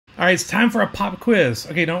All right, it's time for a pop quiz.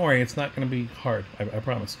 Okay, don't worry, it's not going to be hard, I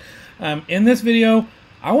promise. In this video,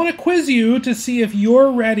 I want to quiz you to see if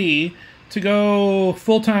you're ready to go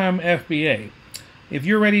full-time FBA. If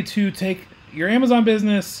you're ready to take your Amazon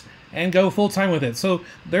business and go full-time with it. So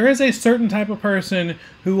there is a certain type of person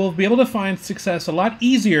who will be able to find success a lot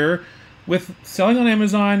easier with selling on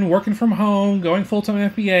Amazon, working from home, going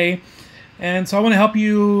full-time FBA. And so I want to help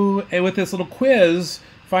you with this little quiz,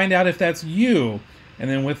 find out if that's you. And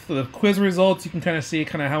then with the quiz results, you can kind of see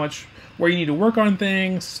where you need to work on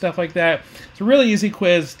things, stuff like that. It's a really easy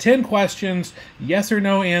quiz, 10 questions, yes or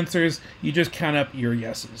no answers. You just count up your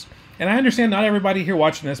yeses. And I understand not everybody here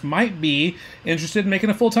watching this might be interested in making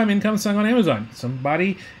a full-time income selling on Amazon.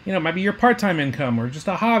 Somebody, it might be your part-time income or just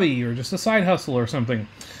a hobby or just a side hustle or something.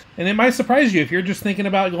 And it might surprise you if you're just thinking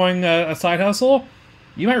about going a side hustle.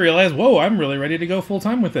 You might realize, whoa, I'm really ready to go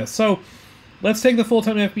full-time with this. So let's take the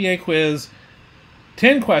full-time FBA quiz.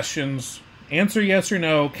 10 questions, answer yes or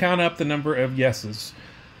no, count up the number of yeses.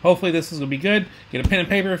 Hopefully this is going to be good. Get a pen and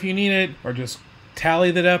paper if you need it, or just tally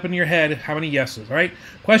that up in your head, how many yeses, all right?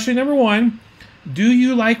 Question number 1, do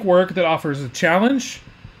you like work that offers a challenge,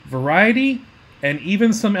 variety, and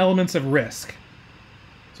even some elements of risk?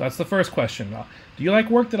 So that's the first question. Do you like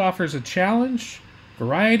work that offers a challenge,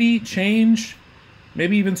 variety, change,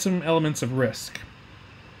 maybe even some elements of risk?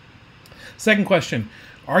 Second question,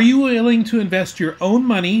 are you willing to invest your own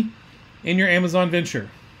money in your Amazon venture?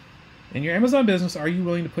 In your Amazon business, are you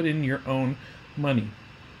willing to put in your own money?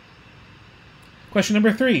 Question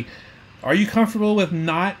number 3, are you comfortable with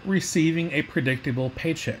not receiving a predictable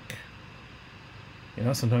paycheck?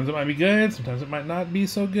 Sometimes it might be good, sometimes it might not be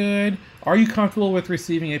so good. Are you comfortable with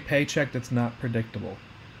receiving a paycheck that's not predictable?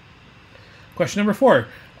 Question number 4,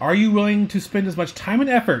 are you willing to spend as much time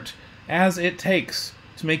and effort as it takes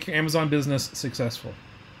to make your Amazon business successful?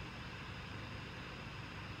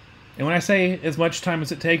 And when I say as much time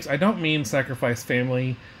as it takes, I don't mean sacrifice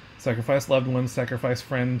family, sacrifice loved ones, sacrifice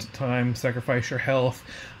friend time, sacrifice your health.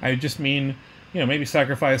 I just mean, maybe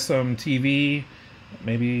sacrifice some TV,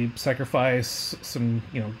 maybe sacrifice some,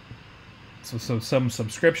 some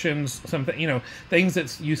subscriptions, something, things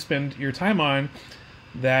that you spend your time on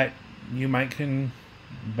that you can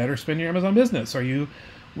better spend your Amazon business. Are you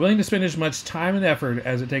willing to spend as much time and effort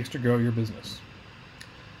as it takes to grow your business?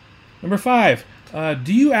 Number 5,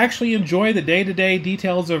 do you actually enjoy the day-to-day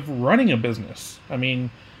details of running a business? I mean,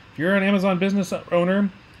 if you're an Amazon business owner,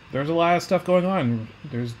 there's a lot of stuff going on.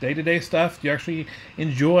 There's day-to-day stuff. Do you actually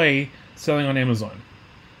enjoy selling on Amazon?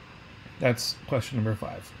 That's question number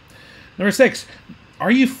 5. Number 6,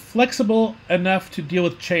 are you flexible enough to deal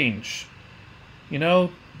with change? The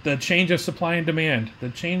change of supply and demand, the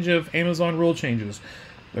change of Amazon rule changes.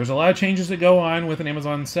 There's a lot of changes that go on with an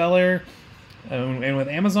Amazon seller. And with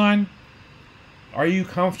Amazon, are you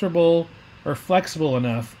comfortable or flexible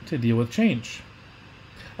enough to deal with change?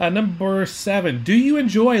 Number 7, do you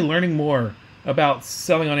enjoy learning more about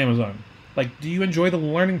selling on Amazon? Do you enjoy the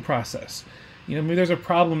learning process? Maybe there's a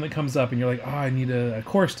problem that comes up and you're like, I need a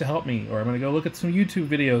course to help me, or I'm going to go look at some YouTube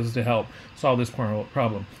videos to help solve this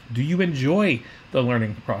problem. Do you enjoy the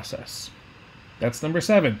learning process? That's number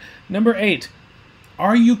 7. Number 8,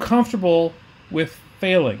 are you comfortable with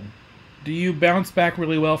failing? Do you bounce back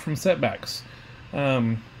really well from setbacks?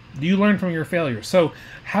 Do you learn from your failures? So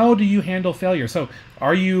how do you handle failure? So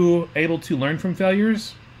are you able to learn from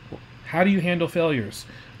failures? How do you handle failures?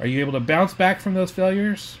 Are you able to bounce back from those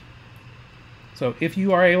failures? So if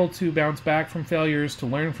you are able to bounce back from failures, to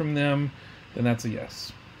learn from them, then that's a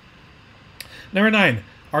yes. Number 9,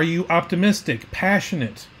 are you optimistic,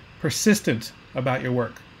 passionate, persistent about your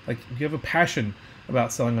work? Do you have a passion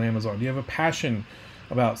about selling on Amazon? Do you have a passion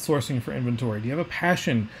about sourcing for inventory? Do you have a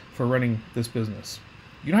passion for running this business?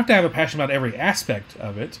 You don't have to have a passion about every aspect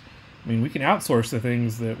of it. I mean, we can outsource the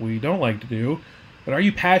things that we don't like to do, but are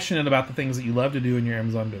you passionate about the things that you love to do in your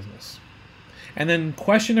Amazon business? And then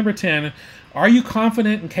question number 10, are you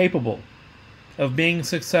confident and capable of being a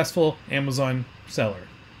successful Amazon seller?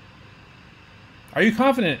 Are you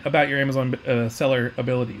confident about your Amazon seller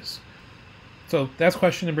abilities? So that's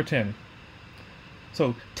question number 10.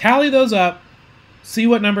 So tally those up, see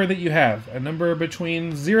what number that you have. A number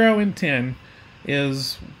between 0 and 10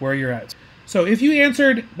 is where you're at. So if you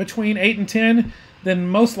answered between 8 and 10, then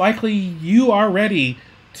most likely you are ready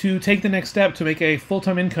to take the next step to make a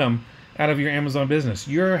full-time income out of your Amazon business.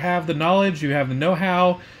 You have the knowledge, you have the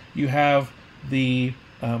know-how, you have the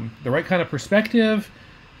right kind of perspective,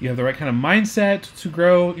 you have the right kind of mindset to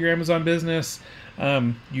grow your Amazon business.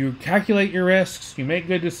 You calculate your risks, you make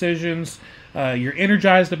good decisions, you're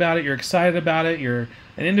energized about it, you're excited about it, you're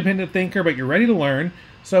an independent thinker, but you're ready to learn.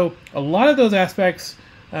 So a lot of those aspects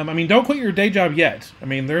I mean, don't quit your day job yet. I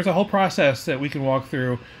mean, there's a whole process that we can walk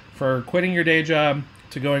through for quitting your day job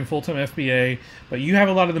to going full-time FBA, but you have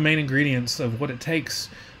a lot of the main ingredients of what it takes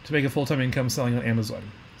to make a full-time income selling on Amazon.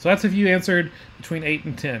 So that's if you answered between 8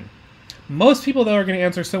 and 10. Most people, though, are going to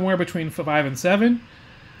answer somewhere between 5 and 7.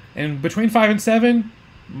 And between 5 and 7,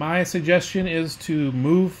 my suggestion is to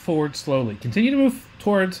move forward slowly. Continue to move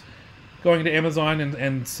towards going to Amazon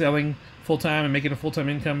and selling full-time and making a full-time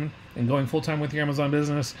income and going full-time with your Amazon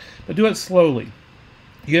business, but do it slowly.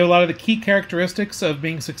 You get a lot of the key characteristics of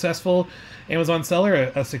being a successful Amazon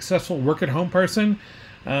seller, a successful work-at-home person,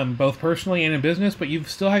 both personally and in business, but you've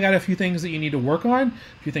still got a few things that you need to work on,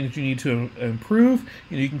 a few things you need to improve.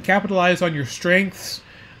 You can capitalize on your strengths,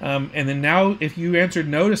 and then now if you answered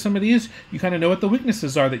no to some of these, you kind of know what the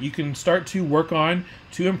weaknesses are that you can start to work on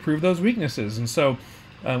to improve those weaknesses. And so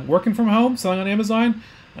working from home, selling on Amazon,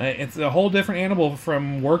 it's a whole different animal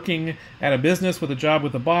from working at a business with a job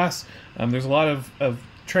with a boss. There's a lot of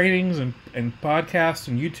trainings and podcasts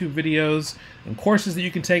and YouTube videos and courses that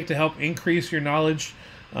you can take to help increase your knowledge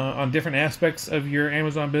on different aspects of your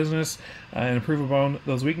Amazon business and improve upon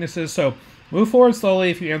those weaknesses. So move forward slowly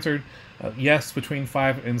if you answered yes between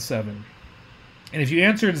 5 and 7. And if you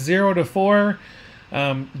answered 0 to 4,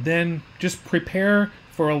 then just prepare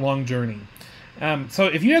for a long journey. So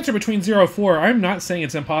if you answer between 0 and 4, I'm not saying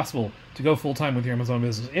it's impossible to go full-time with your Amazon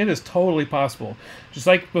business. It is totally possible. Just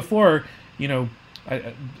like before,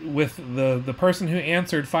 with the person who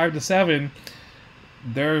answered 5 to 7,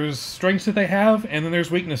 there's strengths that they have, and then there's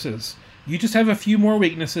weaknesses. You just have a few more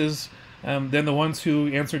weaknesses than the ones who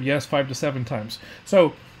answered yes 5 to 7 times.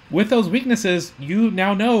 So with those weaknesses, you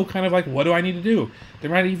now know kind of like, what do I need to do? There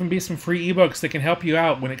might even be some free ebooks that can help you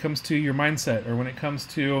out when it comes to your mindset, or when it comes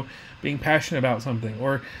to being passionate about something,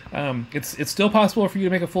 or it's still possible for you to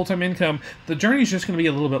make a full-time income. The journey is just going to be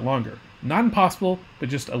a little bit longer. Not impossible, but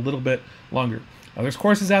just a little bit longer. There's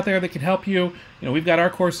courses out there that can help you. We've got our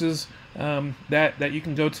courses that you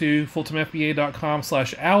can go to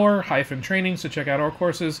fulltimefba.com/hour-trainings to check out our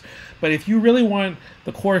courses. But if you really want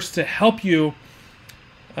the course to help you,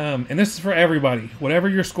 and this is for everybody, whatever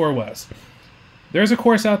your score was, there's a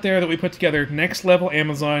course out there that we put together, Next Level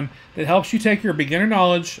Amazon, that helps you take your beginner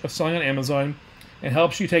knowledge of selling on Amazon and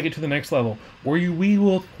helps you take it to the next level, where we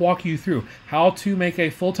will walk you through how to make a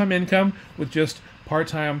full-time income with just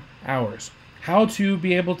part-time hours, how to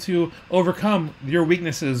be able to overcome your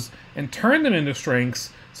weaknesses and turn them into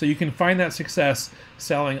strengths so you can find that success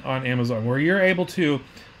selling on Amazon, where you're able to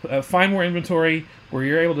find more inventory, where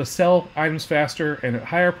you're able to sell items faster and at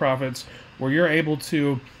higher profits, where you're able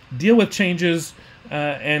to deal with changes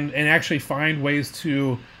and actually find ways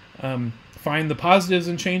to find the positives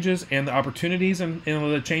in changes and the opportunities and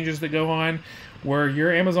the changes that go on, where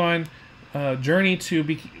your Amazon journey to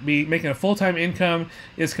be making a full-time income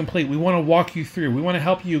is complete. We want to walk you through. We want to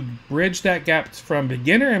help you bridge that gap from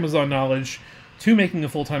beginner Amazon knowledge to making a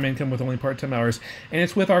full-time income with only part-time hours, and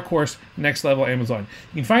it's with our course, Next Level Amazon.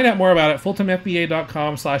 You can find out more about it at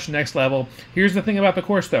fulltimefba.com/nextlevel. Here's the thing about the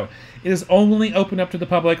course, though. It is only open up to the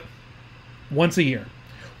public once a year.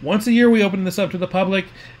 Once a year, we open this up to the public,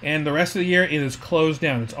 and the rest of the year, it is closed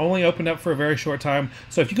down. It's only opened up for a very short time.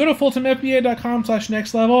 So if you go to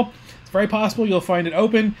fulltimefba.com/nextlevel, it's very possible you'll find it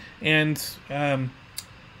open, and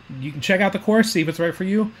you can check out the course, see if it's right for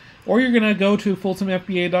you. Or you're going to go to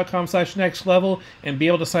fulltimefba.com/nextlevel and be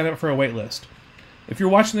able to sign up for a wait list. If you're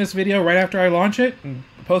watching this video right after I launch it and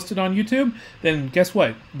post it on YouTube, then guess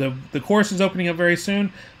what? The course is opening up very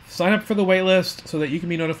soon. Sign up for the wait list so that you can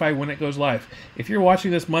be notified when it goes live. If you're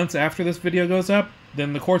watching this months after this video goes up,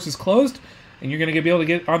 then the course is closed and you're going to be able to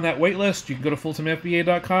get on that wait list. You can go to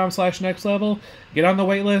fulltimefba.com/nextlevel, get on the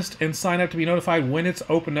wait list, and sign up to be notified when it's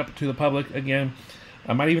opened up to the public again.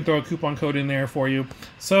 I might even throw a coupon code in there for you.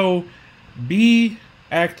 So be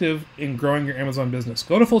active in growing your Amazon business.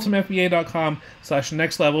 Go to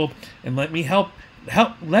fulltimefba.com/nextlevel and let me help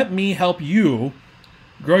you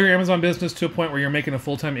grow your Amazon business to a point where you're making a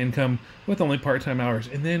full-time income with only part-time hours.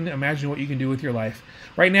 And then imagine what you can do with your life.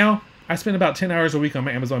 Right now, I spend about 10 hours a week on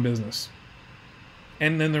my Amazon business.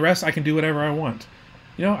 And then the rest, I can do whatever I want.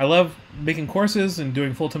 I love making courses and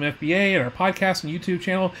doing full-time FBA and our podcast and YouTube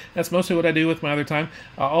channel. That's mostly what I do with my other time.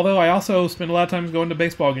 Although I also spend a lot of time going to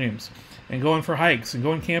baseball games and going for hikes and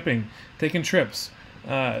going camping, taking trips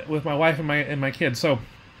with my wife and my kids. So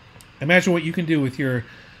imagine what you can do with your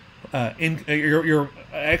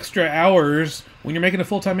extra hours when you're making a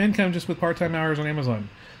full-time income just with part-time hours on Amazon.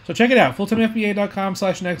 So check it out,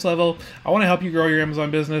 fulltimefba.com/nextlevel. I want to help you grow your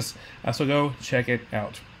Amazon business, so go check it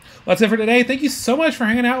out. Well, that's it for today. Thank you so much for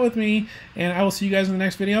hanging out with me, and I will see you guys in the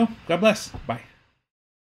next video. God bless. Bye.